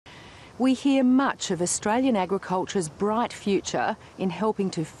We hear much of Australian agriculture's bright future in helping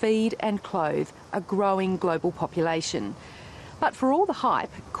to feed and clothe a growing global population. But for all the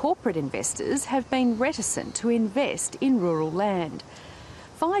hype, corporate investors have been reticent to invest in rural land.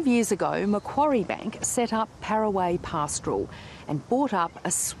 5 years ago, Macquarie Bank set up Paraway Pastoral and bought up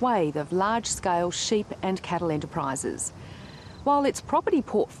a swathe of large-scale sheep and cattle enterprises. While its property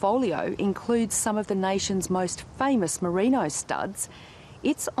portfolio includes some of the nation's most famous Merino studs,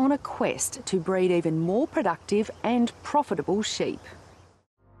 it's on a quest to breed even more productive and profitable sheep.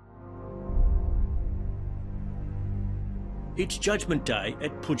 It's Judgement Day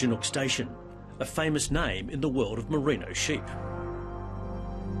at Pooginook Station, a famous name in the world of merino sheep.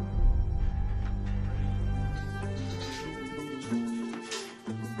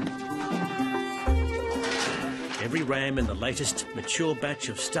 Every ram in the latest mature batch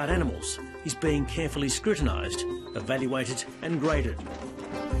of stud animals is being carefully scrutinised, evaluated and graded.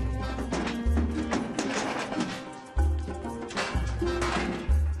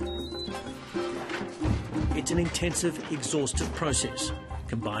 It's an intensive, exhaustive process,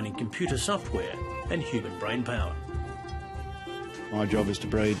 combining computer software and human brainpower. My job is to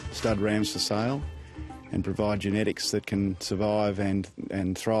breed stud rams for sale and provide genetics that can survive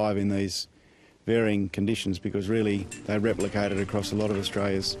and thrive in these varying conditions, because really they're replicated across a lot of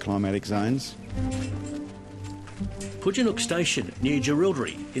Australia's climatic zones. Pooginook Station near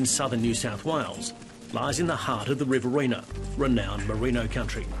Jerilderie in southern New South Wales lies in the heart of the Riverina, renowned merino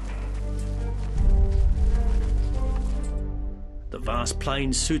country. The vast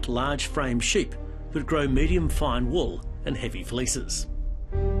plains suit large frame sheep that grow medium fine wool and heavy fleeces.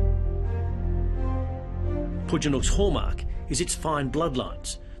 Pooginook's hallmark is its fine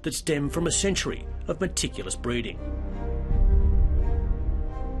bloodlines that stem from a century of meticulous breeding.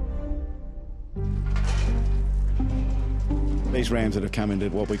 These rams that have come into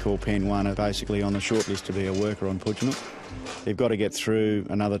what we call Pen 1 are basically on the shortlist to be a worker on Pooginook. They've got to get through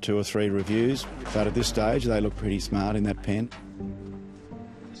another 2 or 3 reviews, but at this stage they look pretty smart in that pen.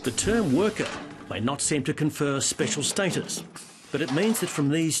 The term worker may not seem to confer special status, but it means that from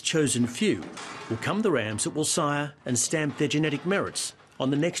these chosen few will come the rams that will sire and stamp their genetic merits on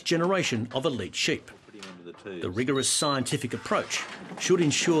the next generation of elite sheep. The rigorous scientific approach should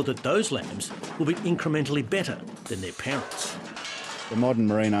ensure that those lambs will be incrementally better than their parents. The modern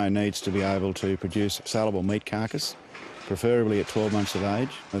merino needs to be able to produce a saleable meat carcass, preferably at 12 months of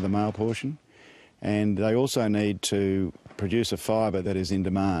age, of the male portion, and they also need to produce a fibre that is in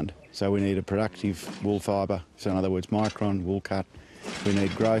demand. So we need a productive wool fibre, so in other words micron, wool cut. We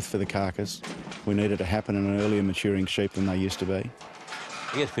need growth for the carcass. We need it to happen in an earlier maturing sheep than they used to be.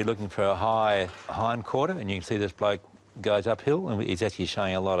 I guess we're looking for a high hind quarter, and you can see this bloke goes uphill, and he's actually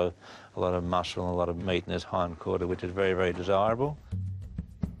showing a lot of muscle and a lot of meat in his hind quarter, which is very, very desirable.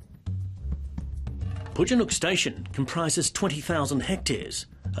 Pooginook Station comprises 20,000 hectares,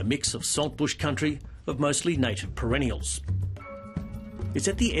 a mix of saltbush country of mostly native perennials. It's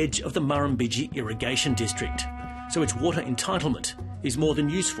at the edge of the Murrumbidgee Irrigation District, so its water entitlement is more than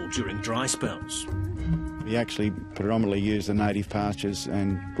useful during dry spells. We actually predominantly use the native pastures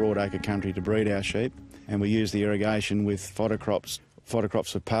and broadacre country to breed our sheep, and we use the irrigation with fodder crops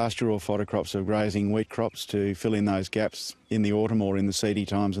of pasture or fodder crops of grazing wheat crops to fill in those gaps in the autumn or in the seedy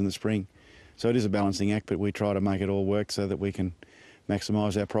times in the spring. So it is a balancing act, but we try to make it all work so that we can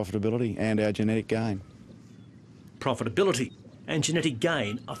maximise our profitability and our genetic gain. Profitability and genetic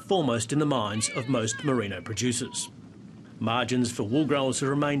gain are foremost in the minds of most merino producers. Margins for wool growers have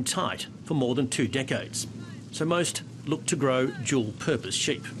remained tight for more than 2 decades, so most look to grow dual-purpose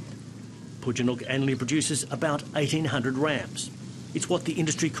sheep. Pooginook annually produces about 1,800 rams. It's what the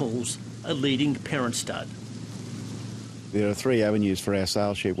industry calls a leading parent stud. There are 3 avenues for our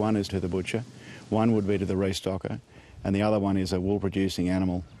sale sheep. One is to the butcher, one would be to the restocker, and the other one is a wool-producing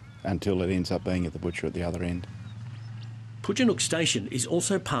animal until it ends up being at the butcher at the other end. Pooginook Station is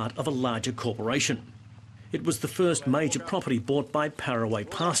also part of a larger corporation. It was the first major property bought by Paraway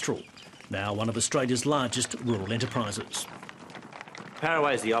Pastoral, now one of Australia's largest rural enterprises.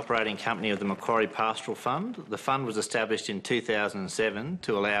 Paraway is the operating company of the Macquarie Pastoral Fund. The fund was established in 2007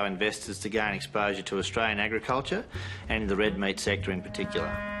 to allow investors to gain exposure to Australian agriculture and the red meat sector in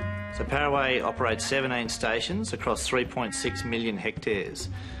particular. So Paraway operates 17 stations across 3.6 million hectares.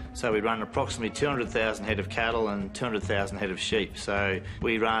 So we run approximately 200,000 head of cattle and 200,000 head of sheep. So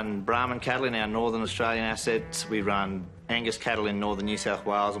we run Brahman cattle in our northern Australian assets, we run Angus cattle in northern New South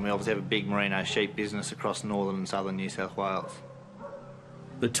Wales, and we obviously have a big merino sheep business across northern and southern New South Wales.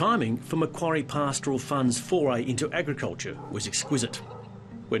 The timing for Macquarie Pastoral Fund's foray into agriculture was exquisite.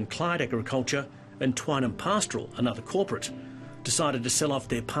 When Clyde Agriculture and Twynham Pastoral, another corporate, decided to sell off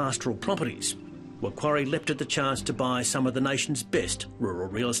their pastoral properties, Macquarie leapt at the chance to buy some of the nation's best rural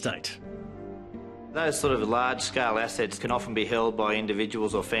real estate. Those sort of large-scale assets can often be held by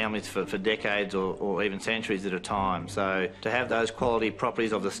individuals or families for decades or even centuries at a time. So to have those quality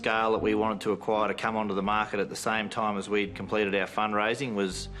properties of the scale that we wanted to acquire to come onto the market at the same time as we'd completed our fundraising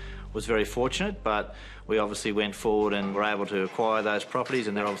was very fortunate, but we obviously went forward and were able to acquire those properties,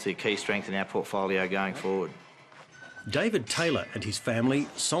 and they're obviously a key strength in our portfolio going forward. David Taylor and his family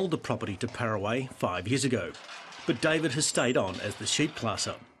sold the property to Paraguay 5 years ago, but David has stayed on as the sheep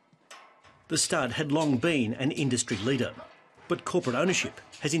classer. The stud had long been an industry leader, but corporate ownership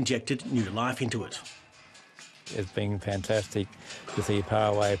has injected new life into it. It's been fantastic to see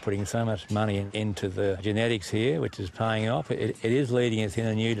Paraguay putting so much money into the genetics here, which is paying off. It is leading us in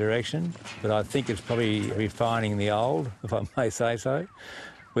a new direction, but I think it's probably refining the old, if I may say so,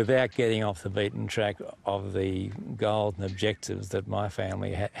 without getting off the beaten track of the goals and objectives that my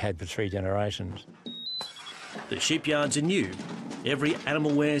family had for 3 generations. The shipyards are new. Every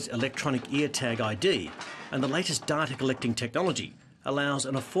animal wears electronic ear tag ID, and the latest data collecting technology allows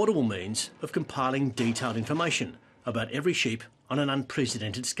an affordable means of compiling detailed information about every sheep on an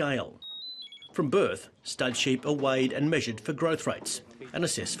unprecedented scale. From birth, stud sheep are weighed and measured for growth rates and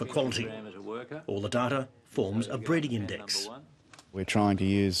assessed for quality. All the data forms a breeding index. We're trying to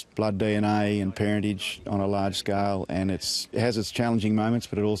use blood DNA and parentage on a large scale, and it has its challenging moments,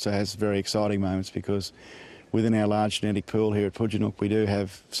 but it also has very exciting moments because within our large genetic pool here at Pooginook, we do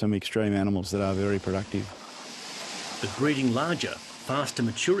have some extreme animals that are very productive. But breeding larger, faster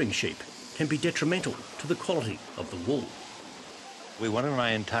maturing sheep can be detrimental to the quality of the wool. We want to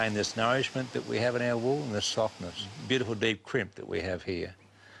maintain this nourishment that we have in our wool and this softness, beautiful deep crimp that we have here.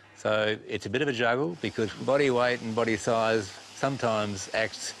 So it's a bit of a juggle because body weight and body size sometimes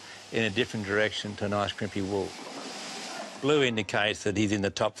acts in a different direction to nice crimpy wool. Blue indicates that he's in the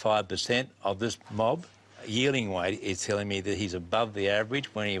top 5% of this mob. Yielding weight is telling me that he's above the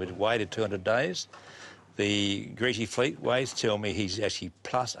average when he was weighed at 200 days. The greasy fleet weights tell me he's actually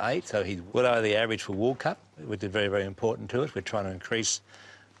 +8, so he's well over the average for wool cut, which is very, very important to us. We're trying to increase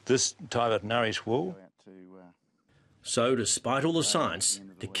this type of nourished wool. So, despite all the science,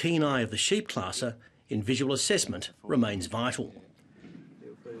 the keen eye of the sheep classer in visual assessment remains vital.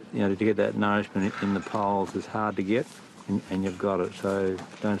 You know, to get that nourishment in the poles is hard to get, and you've got it, so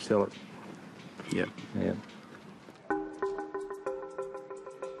don't sell it. Yep. Yeah.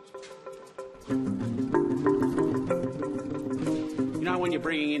 You know, when you're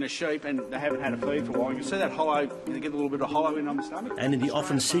bringing in a sheep and they haven't had a feed for a while, you can see that hollow, they get a little bit of hollow in on the stomach. And in the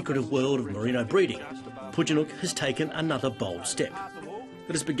often secretive world of merino breeding, Pooginook has taken another bold step.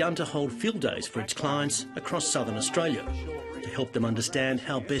 It has begun to hold field days for its clients across southern Australia to help them understand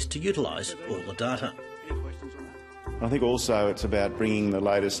how best to utilise all the data. I think also it's about bringing the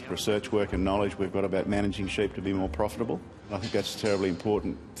latest research work and knowledge we've got about managing sheep to be more profitable. I think that's a terribly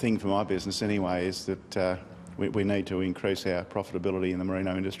important thing for my business anyway, is that we need to increase our profitability in the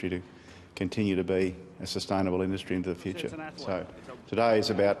merino industry to continue to be a sustainable industry into the future. So today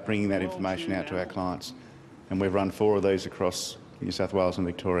is about bringing that information out to our clients, and we've run 4 of these across New South Wales and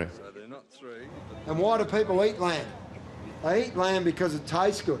Victoria. And why do people eat lamb? They eat lamb because it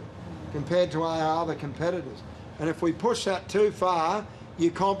tastes good compared to our other competitors. And if we push that too far, you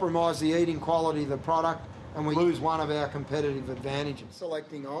compromise the eating quality of the product and we lose one of our competitive advantages.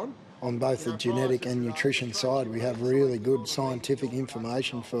 Selecting on both the genetic and nutrition side, we have really good scientific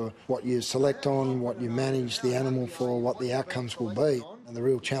information for what you select on, what you manage the animal for, what the outcomes will be. And the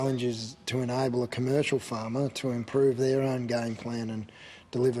real challenge is to enable a commercial farmer to improve their own game plan and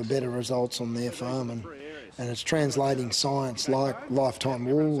deliver better results on their farm. And it's translating science like lifetime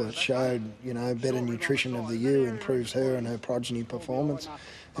wool that showed, you know, better nutrition of the ewe improves her and her progeny performance.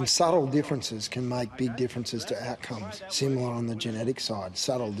 And subtle differences can make big differences to outcomes. Similar on the genetic side,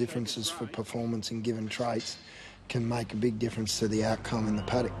 subtle differences for performance in given traits can make a big difference to the outcome in the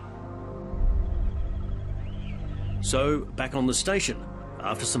paddock. So, back on the station,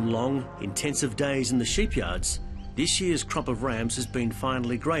 after some long, intensive days in the sheepyards, this year's crop of rams has been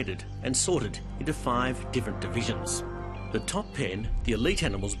finally graded and sorted into 5 different divisions. The top pen, the elite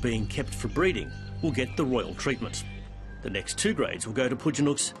animals being kept for breeding, will get the royal treatment. The next 2 grades will go to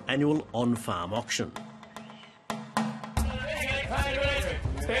Pooginook's annual on-farm auction.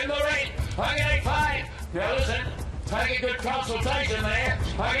 Now listen, take a good consultation there.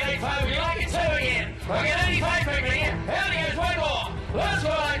 Pooginook, would you like it too again? Pooginook 85 people here. How many goes one more? Last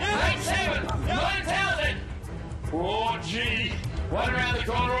one, 8, 7, 9,000. Oh, gee. One around the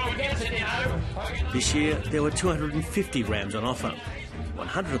corner all gets it, you know. This year, there were 250 rams on offer.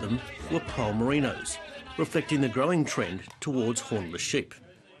 100 of them were Pole Merinos, reflecting the growing trend towards hornless sheep.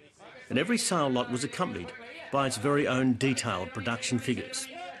 And every sale lot was accompanied by its very own detailed production figures.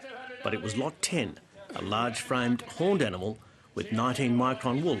 But it was lot 10, a large-framed horned animal with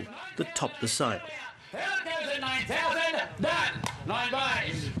 19-micron wool that topped the sale. How goes it? 9,000? Done. 9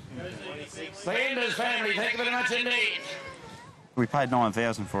 buys. The Enders family, thank you very much indeed. We paid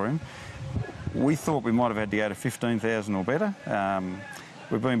 9,000 for him. We thought we might have had to go to 15,000 or better.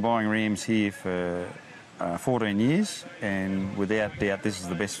 We've been buying rams here for 14 years, and without doubt this is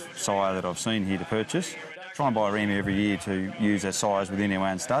the best sire that I've seen here to purchase. Try and buy a ram every year to use as sires within our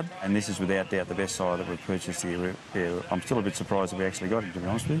own stud, and this is without doubt the best sire that we've purchased here. I'm still a bit surprised that we actually got him, to be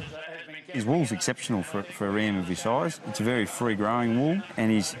honest with you. His wool's exceptional for a ram of his size. It's a very free-growing wool,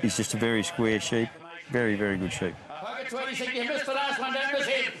 and he's just a very square sheep. Very, very good sheep. Pocket 26, you missed the last one down this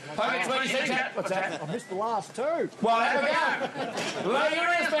head. Pocket 26, what's that? I missed the last two. Well, have a go. Lower your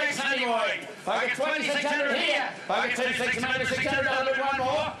ears back, sonny boy. Pocket 2600 here. Pocket 2600, 600, a little bit one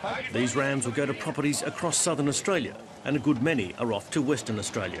more. These rams will go to properties across southern Australia, and a good many are off to Western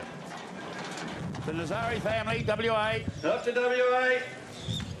Australia. The Nazari family, WA. Up to WA.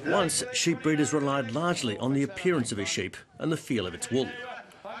 Once, sheep breeders relied largely on the appearance of a sheep and the feel of its wool.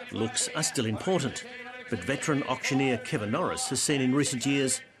 Looks are still important, but veteran auctioneer Kevin Norris has seen in recent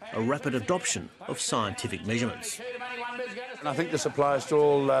years a rapid adoption of scientific measurements. And I think this applies to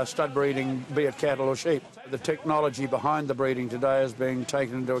all stud breeding, be it cattle or sheep. The technology behind the breeding today is being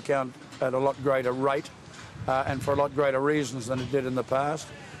taken into account at a lot greater rate and for a lot greater reasons than it did in the past.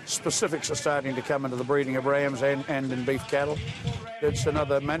 Specifics are starting to come into the breeding of rams and in beef cattle. It's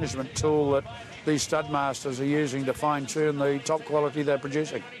another management tool that these stud masters are using to fine-tune the top quality they're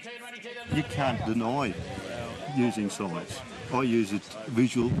producing. You can't deny using science. I use it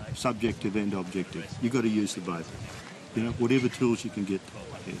visual, subjective and objective. You've got to use the both. You know, whatever tools you can get.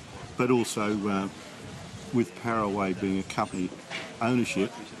 Yeah. But also, with Paraway being a company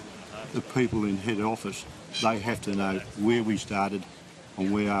ownership, the people in head office, they have to know where we started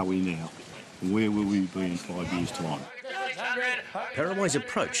and where are we now, and where will we be in 5 years' time. Paraway's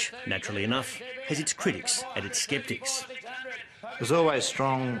approach, naturally enough, has its critics and its sceptics. There's always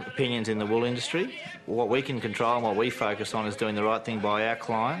strong opinions in the wool industry. What we can control and what we focus on is doing the right thing by our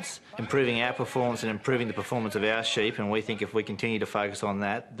clients, improving our performance and improving the performance of our sheep, and we think if we continue to focus on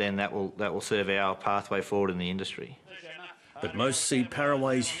that, then that will serve our pathway forward in the industry. But most see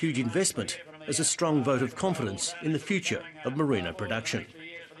Paraway's huge investment as a strong vote of confidence in the future of merino production.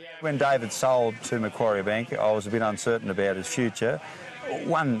 When David sold to Macquarie Bank, I was a bit uncertain about his future.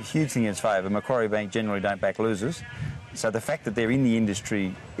 One huge thing in his favour, Macquarie Bank generally don't back losers. So the fact that they're in the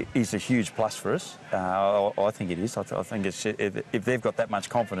industry is a huge plus for us. I think it is. I think if they've got that much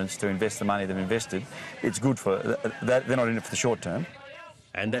confidence to invest the money they've invested, it's good for... They're not in it for the short term.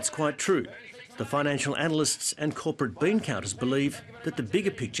 And that's quite true. The financial analysts and corporate bean counters believe that the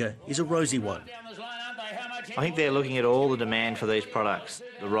bigger picture is a rosy one. I think they're looking at all the demand for these products.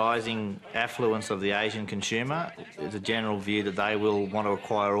 The rising affluence of the Asian consumer is a general view that they will want to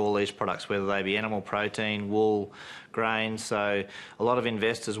acquire all these products, whether they be animal protein, wool, grains. So a lot of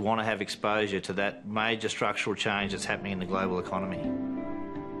investors want to have exposure to that major structural change that's happening in the global economy.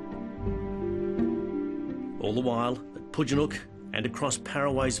 All the while, at Pooginook and across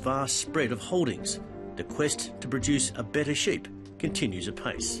Paraway's vast spread of holdings, the quest to produce a better sheep continues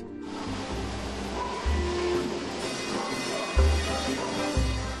apace.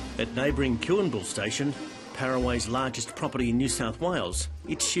 At neighbouring Pooginook Station, Paraway's largest property in New South Wales,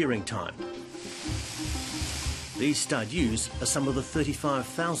 it's shearing time. These stud ewes are some of the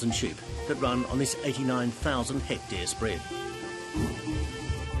 35,000 sheep that run on this 89,000 hectare spread.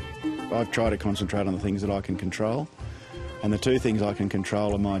 I've tried to concentrate on the things that I can control, and the two things I can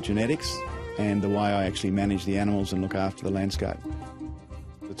control are my genetics and the way I actually manage the animals and look after the landscape.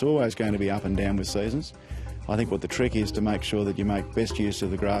 It's always going to be up and down with seasons. I think what the trick is to make sure that you make best use of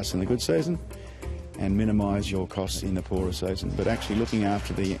the grass in the good season and minimise your costs in the poorer season. But actually looking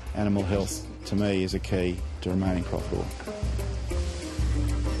after the animal health, to me, is a key to remaining profitable.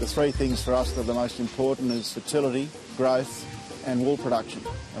 The three things for us that are the most important is fertility, growth and wool production.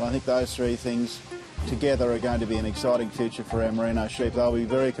 And I think those three things together are going to be an exciting future for our merino sheep. They'll be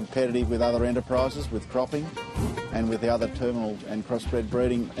very competitive with other enterprises, with cropping and with the other terminal and crossbred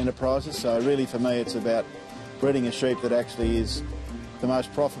breeding enterprises. So really for me it's about breeding a sheep that actually is the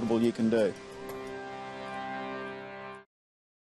most profitable you can do.